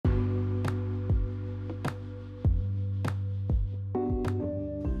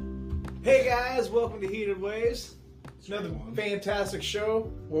Hey guys, welcome to Heated Waves. It's another fantastic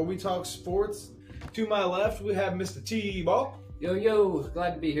show where we talk sports. To my left, we have Mr. T-Ball. Yo,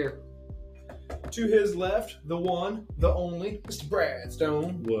 glad to be here. To his left, the one, the only, Mr. Brad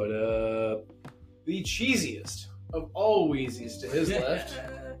Stone. What up? The cheesiest of all Wheezies to his left.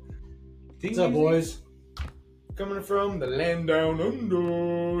 What's up, boys? Coming from the land down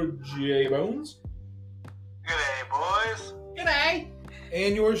under, J-Bones. G'day, boys. G'day.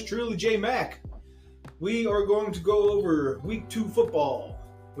 And yours truly, J-Mac. We are going to go over Week 2 football.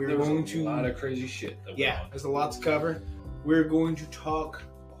 We're going to... a lot of crazy shit. There's a lot to cover. We're going to talk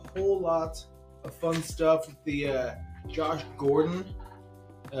a whole lot of fun stuff with the Josh Gordon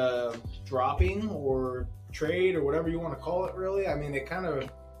dropping or trade or whatever you want to call it, really. I mean, they kind of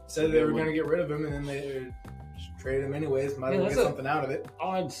said they were going to get rid of him and then they just traded him anyways. Might as well get something out of it.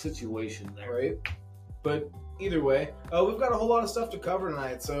 Odd situation there. Right? But either way, we've got a whole lot of stuff to cover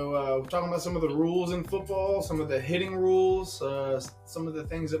tonight. So we're talking about some of the rules in football, some of the hitting rules, some of the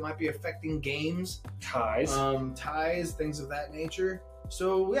things that might be affecting games. Ties, things of that nature.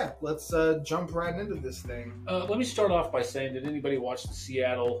 So yeah, let's jump right into this thing. Let me start off by saying, did anybody watch the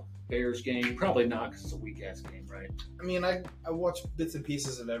Seattle Bears game? Probably not, because it's a weak-ass game, right? I mean, I watch bits and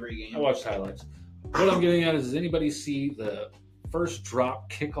pieces of every game. I watched highlights. What I'm getting at is, does anybody see the first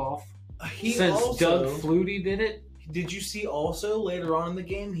drop kickoff since Doug Flutie did it? Did you see also later on in the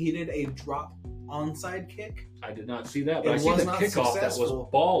game he did a drop onside kick? I did not see that, but It I see was the not kickoff successful. that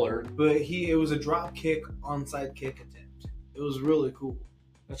was baller. But it was a drop kick onside kick attempt. It was really cool.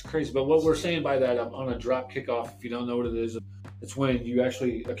 That's crazy. But what we're saying by that, on a drop kickoff, if you don't know what it is, it's when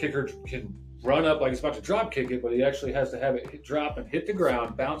a kicker can run up like he's about to drop kick it, but he actually has to have it drop and hit the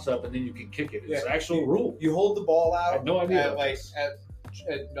ground, bounce up, and then you can kick it. It's an actual rule. You hold the ball out. I had no idea.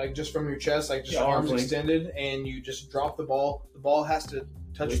 Like just from your chest, like just arms extended, and you just drop the ball. The ball has to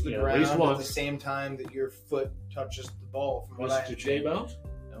touch the ground at the same time that your foot touches the ball. From what Mr. J-Bones?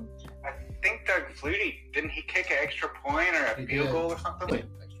 I think Doug Flutie, didn't he kick an extra point or a field goal or something?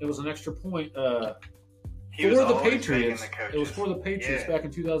 It was an extra point He was for the always Patriots. making the coaches. It was for the Patriots back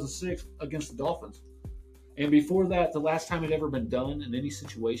in 2006 against the Dolphins. And before that, the last time it ever been done in any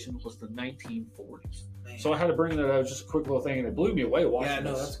situation was the 1940s. So I had to bring that out, just a quick little thing, and it blew me away watching Yeah,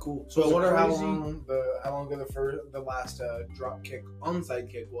 no, this. that's cool. So So I wonder how crazy- long ago the last drop kick onside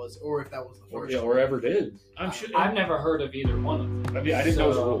kick was, or if that was the first. or ever did. I'm sure. I've never heard of either one of them. I mean, I didn't know it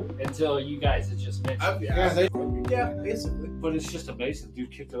was a rule. Until you guys had just mentioned. Yeah, basically. But it's just amazing.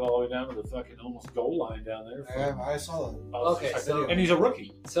 Dude kicked it all the way down to the fucking almost goal line down there. I saw that. Okay, so- and he's a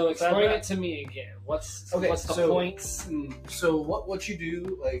rookie. So explain Bad. it to me again. What's the so- points? So what you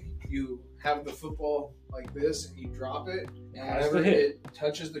do, like you have the football like this and you drop it, and That's whenever the hit. it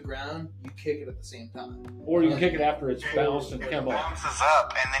touches the ground, you kick it at the same time. Or you can kick it after it's bounced and It come off. bounces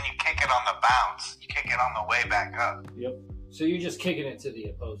up, and then you kick it on the bounce. You kick it on the way back up. So you're just kicking it to the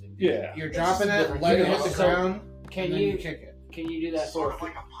opposing. Yeah. You're It's dropping it, different. let it You hit the can ground, Can and then you you kick it. can you do that Sort for of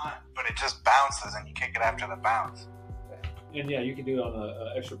like a punt, but it just bounces, and you kick it after the bounce. And yeah, you can do it on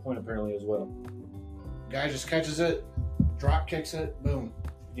an extra point apparently as well. Guy just catches it, drop kicks it, boom.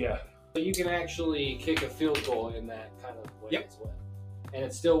 Yeah. So you can actually kick a field goal in that kind of way Yep. as well, and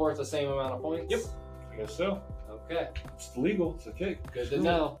it's still worth the same amount of points. Yep. I guess so. Okay. It's legal. It's a kick. Good to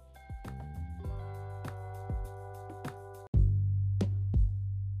know.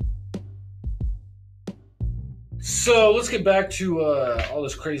 So let's get back to all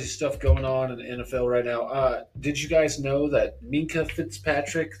this crazy stuff going on in the NFL right now. Did you guys know that Minkah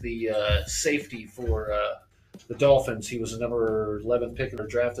Fitzpatrick, the safety for the Dolphins, he was the number 11th pick in their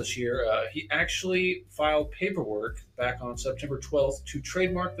draft this year. He actually filed paperwork back on September 12th to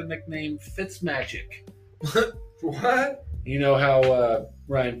trademark the nickname Fitzmagic. What? You know how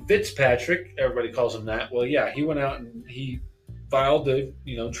Ryan Fitzpatrick, everybody calls him that. Well, yeah, he went out and he filed the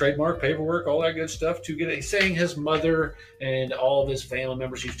trademark paperwork, all that good stuff to get it. He's saying his mother and all of his family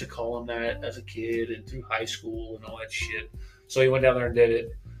members used to call him that as a kid and through high school and all that shit. So he went down there and did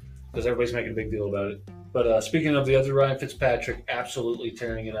it because everybody's making a big deal about it. But speaking of the other Ryan Fitzpatrick, absolutely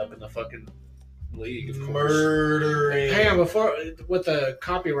tearing it up in the fucking league, of course. Murdering. Hang on, before with the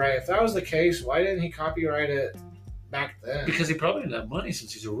copyright, if that was the case, why didn't he copyright it back then? Because he probably didn't have money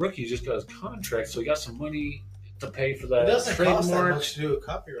since he's a rookie. He just got his contract, so he got some money to pay for It that doesn't cost that trademark. much to do a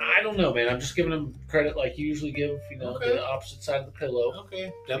copyright. I don't know, man. I'm just giving him credit like you usually give, Okay. the opposite side of the pillow,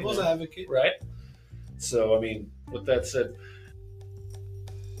 Okay, devil's You know. advocate. right? So, I mean, with that said,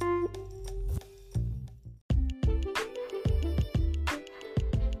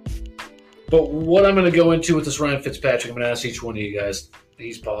 but what I'm going to go into with this Ryan Fitzpatrick, I'm going to ask each one of you guys.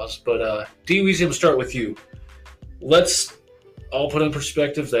 He's paused, but D-Weezy, I'm going to start with you. Let's all put in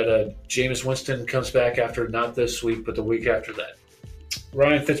perspective that Jameis Winston comes back after not this week, but the week after that.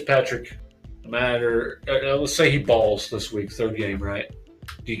 Ryan Fitzpatrick, no matter, let's say he balls this week, third game, right?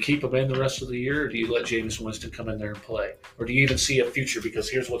 Do you keep him in the rest of the year, or do you let Jameis Winston come in there and play? Or do you even see a future? Because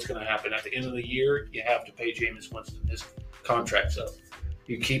here's what's going to happen. At the end of the year, you have to pay Jameis Winston. His contract's up.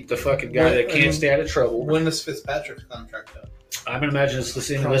 You keep the fucking guy that can't stay out of trouble. When does Fitzpatrick's contract up? I'm going to imagine it's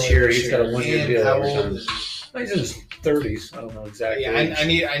the end of this year. He's got a one-year deal. How old is he? He's in his 30s. I don't know exactly. Yeah,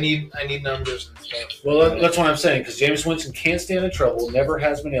 I need numbers and stuff. Well, that's what I'm saying, because Jameis Winston can't stand in trouble, never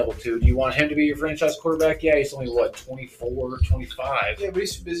has been able to. Do you want him to be your franchise quarterback? Yeah, he's only, 24, 25? Yeah, but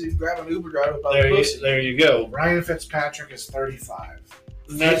he's too busy grabbing Uber drivers by the pussy. There you go. Ryan Fitzpatrick is 35.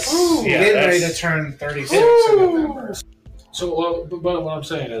 That's, Getting ready to turn 36 in November. So, but what I'm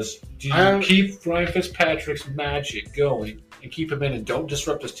saying is, do you keep Ryan Fitzpatrick's magic going and keep him in and don't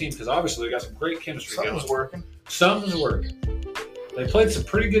disrupt his team? Because obviously they got some great chemistry Something's working. Something's working. They played some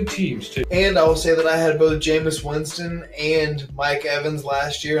pretty good teams, too. And I will say that I had both Jameis Winston and Mike Evans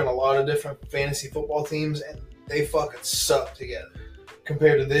last year in a lot of different fantasy football teams, and they fucking suck together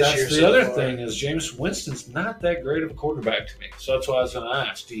compared to this year. That's the other thing is Jameis Winston's not that great of a quarterback to me. So that's why I was going to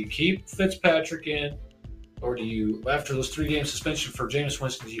ask. Do you keep Fitzpatrick in? Or do you, after those 3-game suspension for Jameis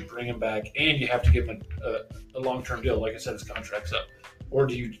Winston, do you bring him back and you have to give him a long-term deal? Like I said, his contract's up. Or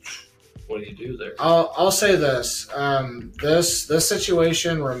do you, what do you do there? I'll say this. This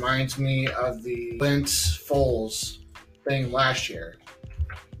situation reminds me of the Wentz Foles thing last year.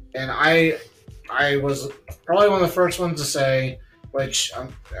 And I was probably one of the first ones to say, which, I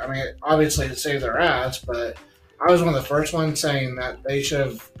mean, obviously to save their ass, but I was one of the first ones saying that they should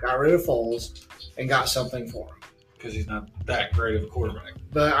have got rid of Foles and got something for him. Because he's not that great of a quarterback.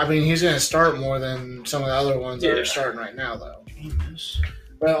 But, I mean, he's going to start more than some of the other ones that are starting right now, though.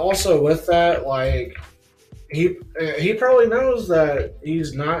 But also with that, like, he probably knows that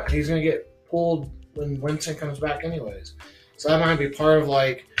he's going to get pulled when Winston comes back anyways. So that might be part of,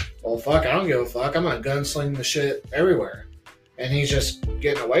 like, well, fuck, I don't give a fuck. I'm going to gunsling the shit everywhere. And he's just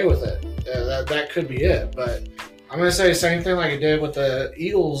getting away with it. That could be it. But I'm going to say the same thing like I did with the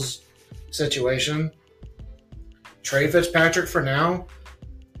Eagles situation. Trade Fitzpatrick for now.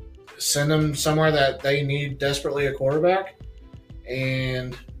 Send them somewhere that they need desperately a quarterback.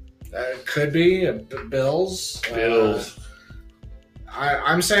 And could be Bills.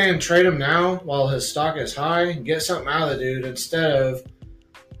 I'm saying trade him now while his stock is high. Get something out of the dude instead of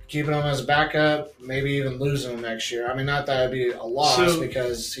keeping him as a backup, maybe even losing him next year. I mean, not that it'd be a loss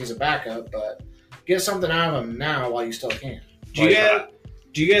because he's a backup, but get something out of him now while you still can. Do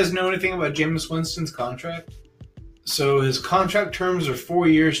you guys know anything about Jameis Winston's contract? So his contract terms are 4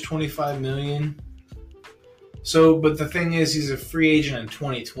 years, $25 million. So, but the thing is, he's a free agent in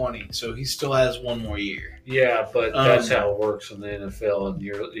 2020, so he still has one more year. Yeah, but that's how it works in the NFL.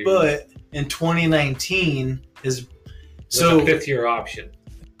 And but in 2019, a 5th-year option.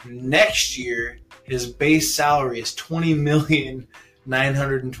 Next year, his base salary is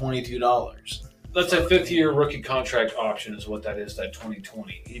 $20,922,000. That's a 5th-year rookie contract option is what that is, that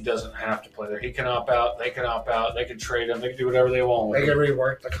 2020. He doesn't have to play there. He can opt out. They can opt out. They can trade him. They can do whatever they want. They can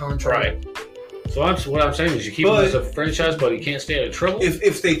rework the contract. Right. So what I'm saying is you keep him as a franchise, but he can't stay out of trouble.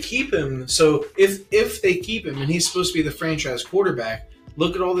 If they keep him, so if they keep him and he's supposed to be the franchise quarterback,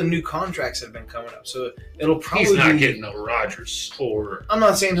 look at all the new contracts that have been coming up. So it'll probably he's not getting a Rodgers or. I'm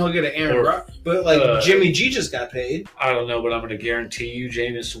not saying he'll get an Aaron Rodgers, but like Jimmy G just got paid. I don't know, but I'm going to guarantee you,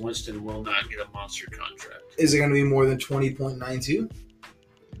 Jameis Winston will not get a monster contract. Is it going to be more than 20.92?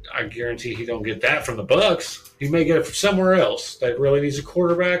 I guarantee he don't get that from the Bucks. He may get it from somewhere else that really needs a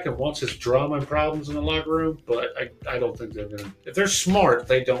quarterback and wants his drama and problems in the locker room. But I don't think they're going to. If they're smart,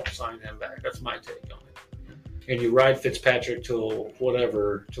 they don't sign him back. That's my take on it. And you ride Fitzpatrick till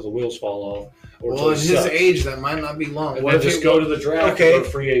the wheels fall off. Or well, at his age, that might not be long. And then just go to the draft or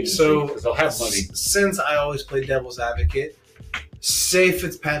free agency. So they'll have money. Since I always play devil's advocate, say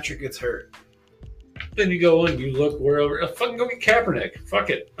Fitzpatrick gets hurt. Then you go and you look wherever. Fucking go get Kaepernick. Fuck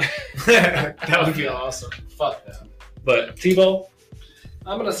it. That would be awesome. Fuck that. But Tebow,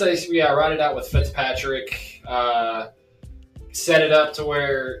 I'm gonna say ride it out with Fitzpatrick. Set it up to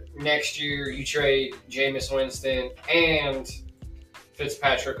where next year you trade Jameis Winston and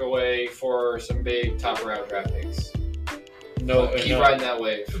Fitzpatrick away for some big top round draft picks. Keep riding that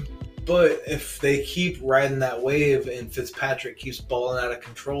wave. But if they keep riding that wave and Fitzpatrick keeps balling out of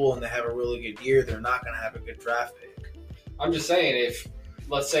control and they have a really good year, they're not going to have a good draft pick. I'm just saying, if,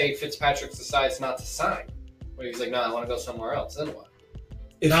 let's say, Fitzpatrick decides not to sign, but he's like, no, I want to go somewhere else, then what?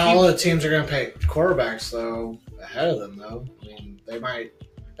 Not all the teams are going to pay quarterbacks, though, ahead of them, though. I mean, they might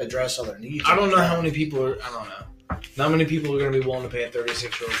address other needs. I don't know how many people are, I don't know. Not many people are going to be willing to pay a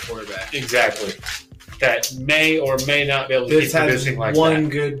 36-year-old quarterback. Exactly. That may or may not be able to keep producing like one that.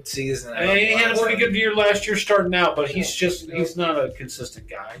 good season. And he had a pretty good year last year starting out, but he's not a consistent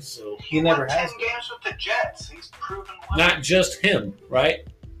guy. So He never won 10 has. games with the Jets. He's proven well. not just him, right?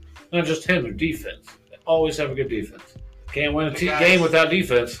 Not just him, their defense. They always have a good defense. Can't win a game without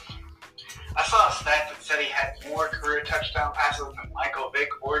defense. I saw a stat that said he had more career touchdown passes than Michael Vick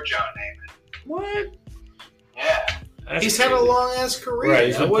or Joe Namath. What? Yeah. That's He's had a crazy. long ass career. Right,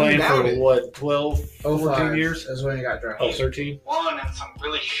 he's I been wouldn't playing doubt for it. what, 12, 14 years? Is when he got drafted. Oh, 13? Won in some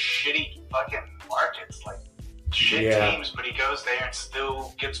really shitty fucking markets, like shit Yeah. teams, but he goes there and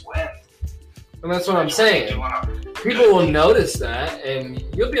still gets wins. And that's what I'm saying. People will notice that, and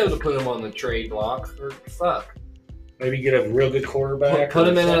you'll be able to put him on the trade block. Or fuck, Maybe get a real good quarterback. put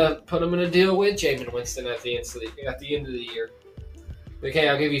him in something. a deal with Jameis Winston at the end of the year. Okay,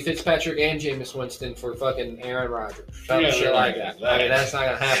 I'll give you Fitzpatrick and Jameis Winston for fucking Aaron Rodgers. Something Yeah, shit like that. I mean, that's not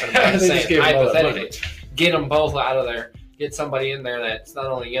gonna happen. But I'm They just saying gave him all that hypothetically, get them both out of there. Get somebody in there that's not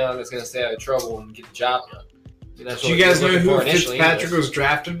only young, that's gonna stay out of trouble and get the job done. And that's Do what you guys he was know looking who for initially Fitzpatrick anyways. was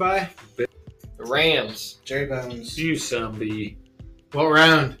drafted by? The Rams. J Bones. You somebody. What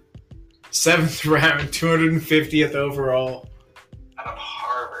round? 7th round, 250th overall. Out of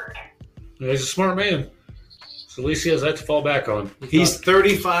Harvard. He's a smart man. So at least he has that to fall back on. He's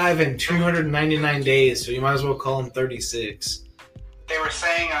 35 and 299 days, so you might as well call him 36. They were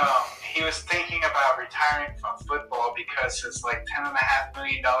saying he was thinking about retiring from football because his like $10.5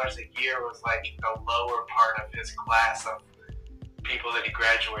 million a year was like the lower part of his class of people that he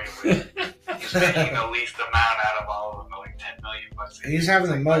graduated with. He's making the least amount out of all of them, like $10 million bucks. a year. He's having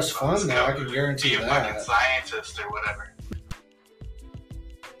the Like, most let's fun go though. I can guarantee be a fucking that. scientist or whatever.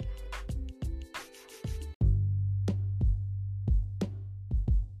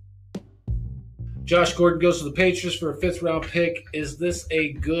 Josh Gordon goes to the Patriots for a 5th round pick. Is this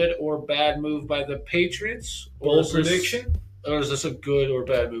a good or bad move by the Patriots? Bold prediction? Or is this a good or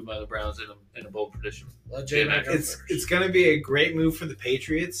bad move by the Browns in a bold prediction? Let J Mac go It's first. going to be a great move for the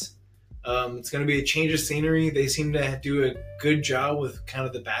Patriots. It's going to be a change of scenery. They seem to do a good job with kind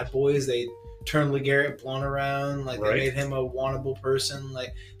of the bad boys. They turned LeGarrette Blount around, like Right. they made him a wantable person.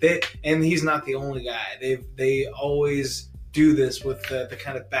 Like and he's not the only guy. They always do this with the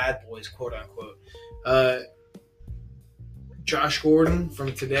kind of bad boys, quote unquote. Josh Gordon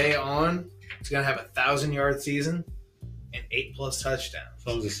from today on is going to have a 1,000-yard season and 8+ touchdowns. As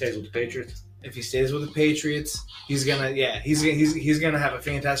long as he stays with the Patriots. If he stays with the Patriots, he's gonna have a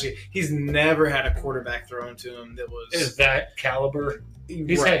fantastic. He's never had a quarterback thrown to him that was Is that caliber?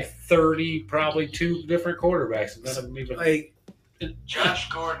 He's right. had 30, probably 2 different quarterbacks. And none of them even. Like Josh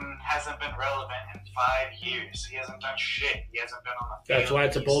Gordon hasn't been relevant in 5 years. He hasn't done shit. He hasn't been on the field. That's why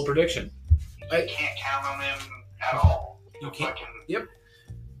it's a bold prediction. You can't count on him at all. You The can't- fucking Yep.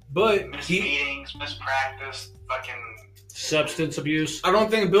 But missed he, meetings, mispractice, fucking. Substance abuse. I don't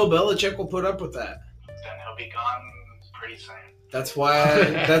think Bill Belichick will put up with that. Then he'll be gone pretty soon. That's why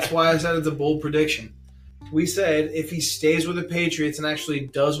I said it's a bold prediction. We said if he stays with the Patriots and actually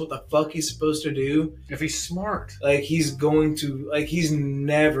does what the fuck he's supposed to do, If he's smart. like he's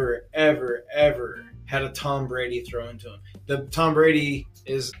never ever had a Tom Brady thrown to him. The Tom Brady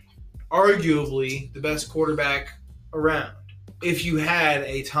is arguably the best quarterback around. If you had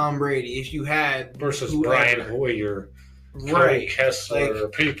a Tom Brady, if you had Versus whoever, Brian Hoyer. right? Cody Kessler.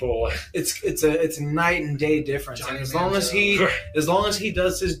 People. It's a night and day difference. Johnny And as long as he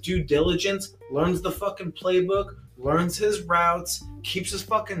does his due diligence, learns the fucking playbook, learns his routes, keeps his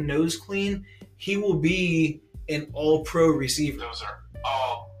fucking nose clean, he will be an all-pro receiver. Those are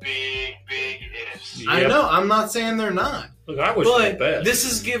all big ifs. I Yep. know. I'm not saying they're not. Look, I wish for the But best. this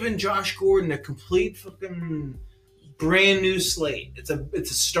is giving Josh Gordon a complete fucking brand new slate. It's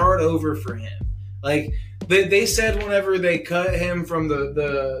a start over for him. Like they said whenever they cut him from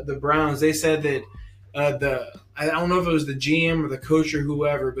the Browns, they said that I don't know if it was the GM or the coach or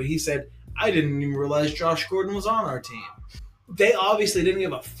whoever, but he said, I didn't even realize Josh Gordon was on our team. They obviously didn't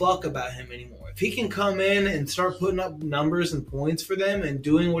give a fuck about him anymore. If he can come in and start putting up numbers and points for them and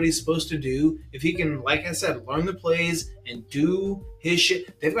doing what he's supposed to do, if he can, like I said, learn the plays and do his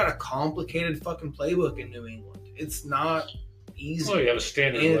shit, they've got a complicated fucking playbook in New England. It's not easy. Well, you have a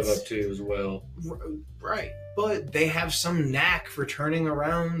standard to live It's- up to as well. Right. But they have some knack for turning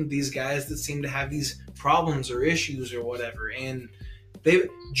around these guys that seem to have these problems or issues or whatever. And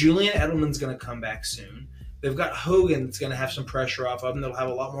Julian Edelman's going to come back soon. They've got Hogan that's going to have some pressure off of him. They'll have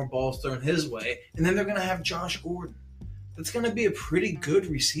a lot more balls thrown his way. And then they're going to have Josh Gordon. That's going to be a pretty good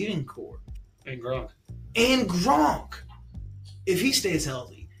receiving core. And Gronk. And Gronk, if he stays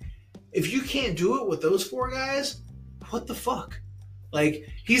healthy. If you can't do it with those 4 guys, what the fuck? Like,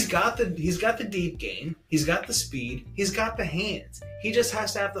 he's got the deep game, he's got the speed, he's got the hands. He just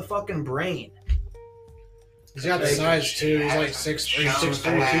has to have the fucking brain. He's got the size too. He's like 6'3",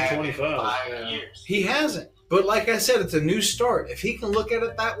 225. He hasn't. But like I said, it's a new start. If he can look at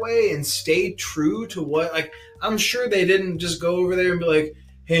it that way and stay true to what, like, I'm sure they didn't just go over there and be like,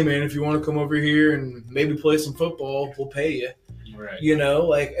 hey man, if you want to come over here and maybe play some football, we'll pay you. Right. You know,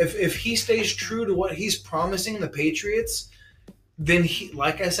 like if he stays true to what he's promising the Patriots, then he,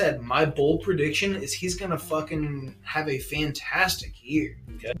 like I said, my bold prediction is he's gonna fucking have a fantastic year.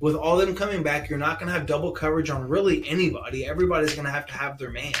 Okay. With all them coming back, you're not gonna have double coverage on really anybody. Everybody's gonna have to have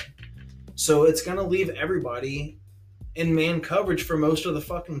their man. So it's gonna leave everybody in man coverage for most of the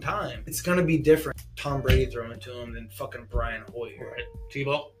fucking time. It's gonna be different. Tom Brady throwing it to him than fucking Brian Hoyer. Right.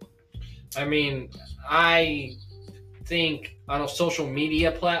 T-Ball? I mean, I think on a social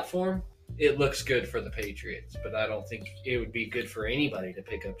media platform, it looks good for the Patriots, but I don't think it would be good for anybody to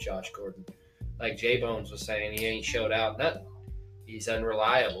pick up Josh Gordon. Like J-Bones was saying, he ain't showed out nothing. He's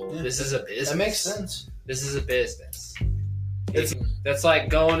unreliable. Yeah. This is a business. That makes sense. This is a business. It's- That's like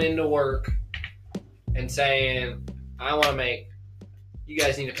going into work and saying, you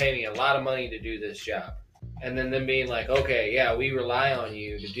guys need to pay me a lot of money to do this job. And then them being like, okay, yeah, we rely on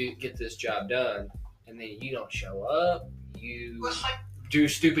you to get this job done. And then you don't show up. You It's like do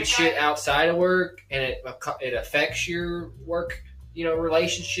stupid shit outside of work, and it affects your work,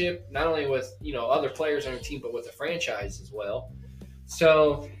 relationship, not only with, other players on your team, but with the franchise as well.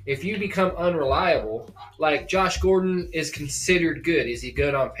 So if you become unreliable, like Josh Gordon is considered good. Is he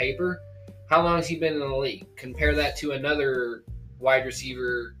good on paper? How long has he been in the league? Compare that to another wide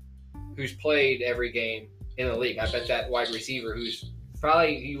receiver who's played every game in the league. I bet that wide receiver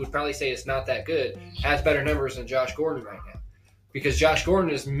you would probably say it's not that good, has better numbers than Josh Gordon right now. Because Josh Gordon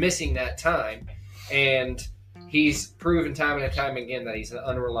is missing that time, and he's proven time and time again that he's an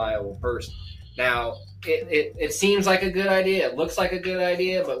unreliable person. Now, it seems like a good idea. It looks like a good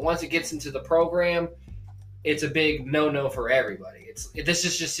idea, but once it gets into the program, it's a big no-no for everybody. This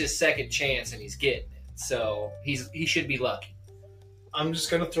is just his second chance, and he's getting it. So he should be lucky. I'm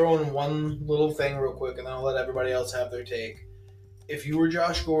just going to throw in one little thing real quick, and then I'll let everybody else have their take. If you were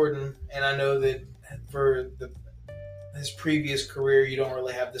Josh Gordon, and I know that for his previous career, you don't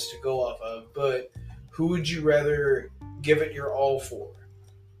really have this to go off of, but who would you rather give it your all for?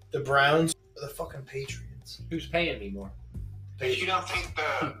 The Browns or the fucking Patriots? Who's paying me more? you don't think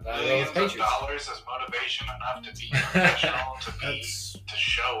the I millions of Patriots. dollars is motivation enough to be professional, to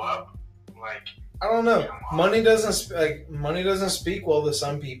show up? Like, I don't know. Come on. Money doesn't speak well to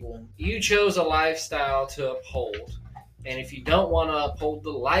some people. You chose a lifestyle to uphold, and if you don't want to uphold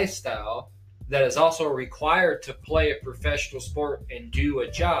the lifestyle that is also required to play a professional sport and do a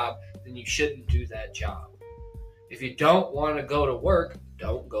job, then you shouldn't do that job. If you don't want to go to work,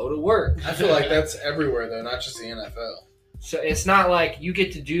 don't go to work. I feel like that's everywhere though, not just the NFL. So it's not like you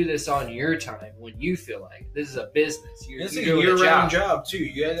get to do this on your time when you feel like it. This is a business. It's You're a doing year-round job. job too.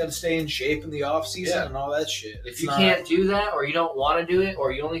 You got to stay in shape in the off season Yeah. and all that shit. If It's you not- can't do that, or you don't want to do it,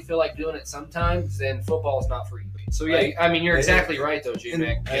 or you only feel like doing it sometimes, then football is not for you. So yeah, Right. I mean, you're exactly right though,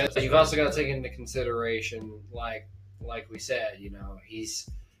 J-Mac. And- So you've also got to take into consideration, like we said,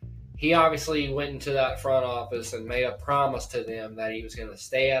 he obviously went into that front office and made a promise to them that he was going to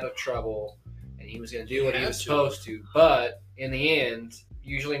stay out of trouble and he was going to do what he was supposed to. But in the end,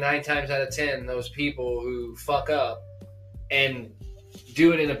 usually 9 times out of 10, those people who fuck up and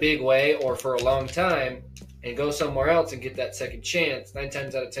do it in a big way or for a long time and go somewhere else and get that second chance, 9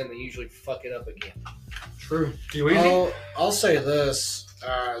 times out of 10, they usually fuck it up again. True. I'll say this.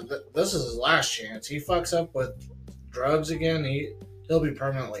 This is his last chance. He fucks up with drugs again, he'll be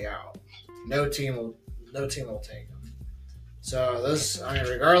permanently out. No team will take him. So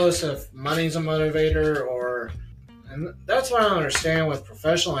regardless if money's a motivator and that's what I don't understand with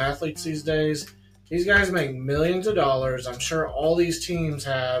professional athletes these days. These guys make millions of dollars. I'm sure all these teams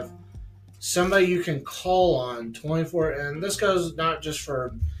have somebody you can call on 24, and this goes not just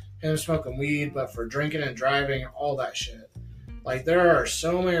for him smoking weed, but for drinking and driving, all that shit. Like, there are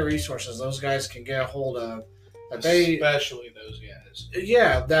so many resources those guys can get a hold of that Especially those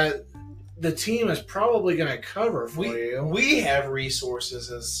guys. that the team is probably going to cover for you. We have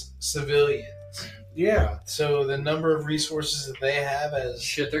resources as civilians. Yeah. So the number of resources that they have as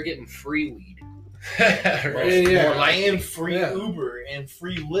Shit, they're getting free weed. Yeah. and free Yeah. Uber and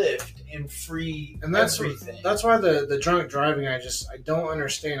free Lyft and free And that's everything. That's why the drunk driving, I don't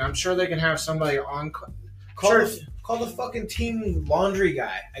understand. I'm sure they can have somebody on. call, Sure. Call the fucking team laundry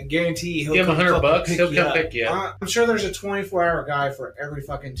guy. I guarantee he'll Give him come $100 fucking bucks. pick He'll you come up. pick you up. I'm sure there's a 24-hour guy for every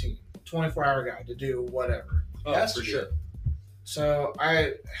fucking team. 24-hour guy to do whatever. Oh, Has for to be. sure. So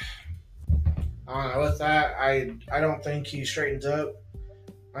I don't know. With that, I don't think he straightens up.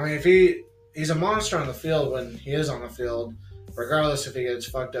 I mean, if he's a monster on the field when he is on the field, regardless if he gets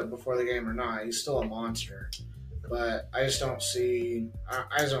fucked up before the game or not, he's still a monster. But I just don't see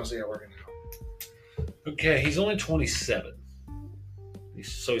it working out. Okay, he's only 27.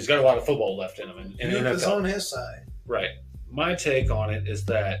 So he's got a lot of football left in him. In Youth is NFL. on his side. Right. My take on it is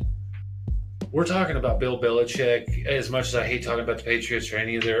that we're talking about Bill Belichick. As much as I hate talking about the Patriots or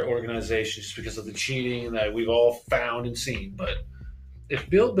any of their organizations because of the cheating that we've all found and seen, but if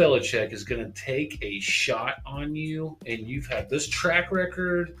Bill Belichick is going to take a shot on you and you've had this track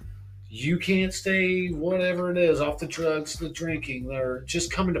record, you can't stay whatever it is, off the drugs, the drinking, or just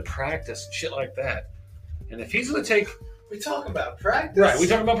coming to practice and shit like that. And if he's going to take... We talk about practice. Right, we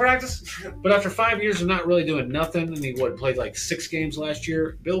talking about practice? But after 5 years of not really doing nothing, and he played like 6 games last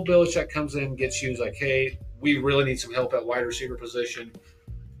year, Bill Belichick comes in, gets you, he's like, hey, we really need some help at wide receiver position.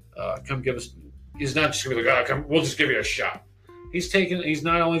 Come give us... He's not just going to be like, come, we'll just give you a shot. He's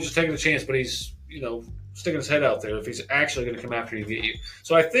not only just taking a chance, but he's, sticking his head out there if he's actually going to come after you and get you.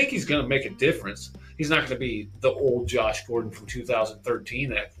 So I think he's going to make a difference. He's not going to be the old Josh Gordon from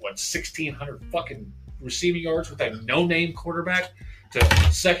 2013 at, 1,600 fucking receiving yards with that no-name quarterback.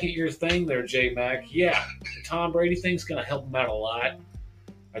 To second-year thing there, J-Mac. Yeah, the Tom Brady thing's going to help him out a lot.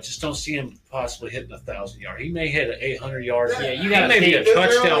 I just don't see him possibly hitting 1,000 yards. He may hit an 800 yards. Yeah, you he gotta may be a think-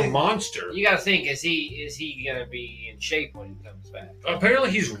 touchdown monster. You got to think, is he going to be in shape when he comes back? Apparently,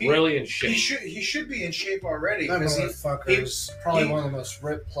 he's really in shape. He should be in shape already. That 'Cause motherfucker is probably one of the most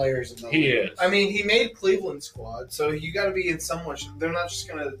ripped players in the He league. is. I mean, he made Cleveland squad, so you got to be in somewhat. They're not just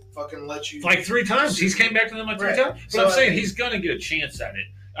gonna fucking let you. Like 3 times. He's came back to them like 3 Right. times. But So, I'm saying I mean- he's going to get a chance at it.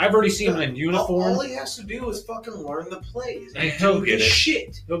 I've already seen him in uniform. All he has to do is fucking learn the plays. And he'll do get the it.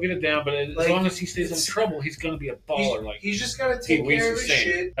 shit. He'll get it down, but as Like, long as he stays in it's- trouble, he's going to be a baller. He's just got to Pete take Weese care of is his saying.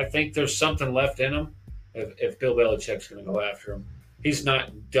 shit. I think there's something left in him if Bill Belichick's going to go after him. He's not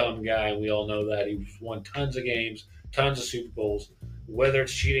a dumb guy. We all know that. He's won tons of games, tons of Super Bowls. Whether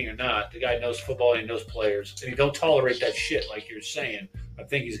it's cheating or not, the guy knows football and he knows players. And he don't tolerate that shit like you're saying. I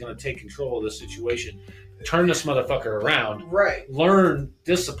think he's going to take control of the situation. Turn this motherfucker around. Right. Learn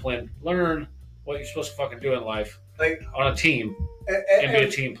discipline. Learn what you're supposed to fucking do in life Like on a team and be a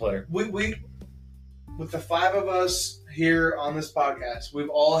team player. we with the 5 of us here on this podcast, we've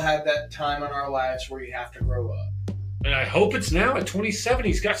all had that time in our lives where you have to grow up. And I hope it's now at 27.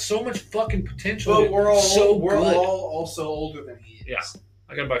 He's got so much fucking potential. But we're so all good. also older than he is. Yeah.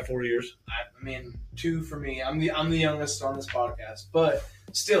 I got him by 4 years. I mean, 2 for me. I'm the youngest on this podcast, but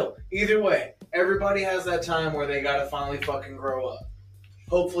still, either way, everybody has that time where they gotta finally fucking grow up.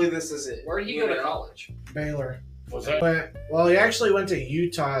 Hopefully, this is it. Where do you go to college? Baylor. Was that? Well, he actually went to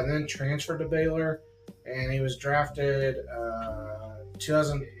Utah and then transferred to Baylor, and he was drafted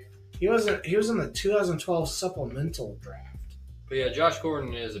 2000. He was in the 2012 supplemental draft. But yeah, Josh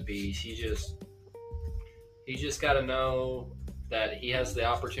Gordon is a beast. He just got to know that he has the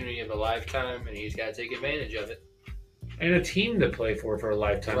opportunity of a lifetime, and he's got to take advantage of it. And a team to play for a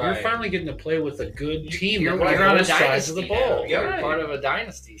lifetime. You're Right. finally getting to play with a good team. You're right part on of both a sides of the dynasty ball. now. You're Right. part of a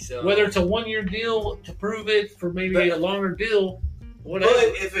dynasty. So Whether it's a 1-year deal to prove it for maybe a longer deal, whatever.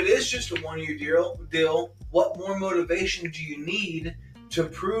 But if it is just a 1-year deal, what more motivation do you need to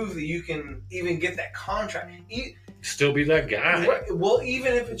prove that you can even get that contract? Still be that guy. Well,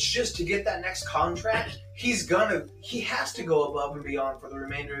 even if it's just to get that next contract, he has to go above and beyond for the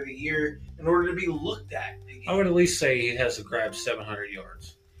remainder of the year in order to be looked at again. I would at least say he has to grab 700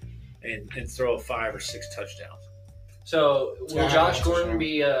 yards and throw 5 or 6 touchdowns. So will Yeah, Josh that's for Gordon sure.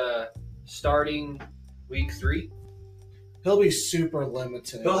 be starting week 3? He'll be super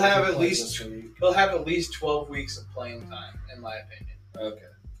limited. He'll have if he at plays least- this week. He'll have at least 12 weeks of playing time, in my opinion. Okay.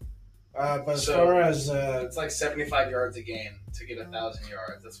 But as So- far as It's like 75 yards a game to get 1,000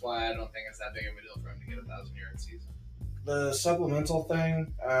 yards. That's why I don't think it's that big of a deal for him to get 1,000-yard season. the supplemental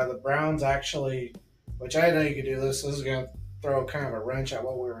thing, the Browns actually, which I know you could do this is going to throw kind of a wrench at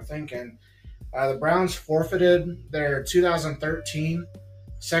what we were thinking. The Browns forfeited their 2013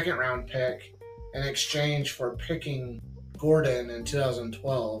 second-round pick in exchange for picking Gordon in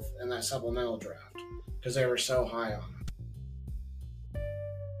 2012 in that supplemental draft because they were so high on him.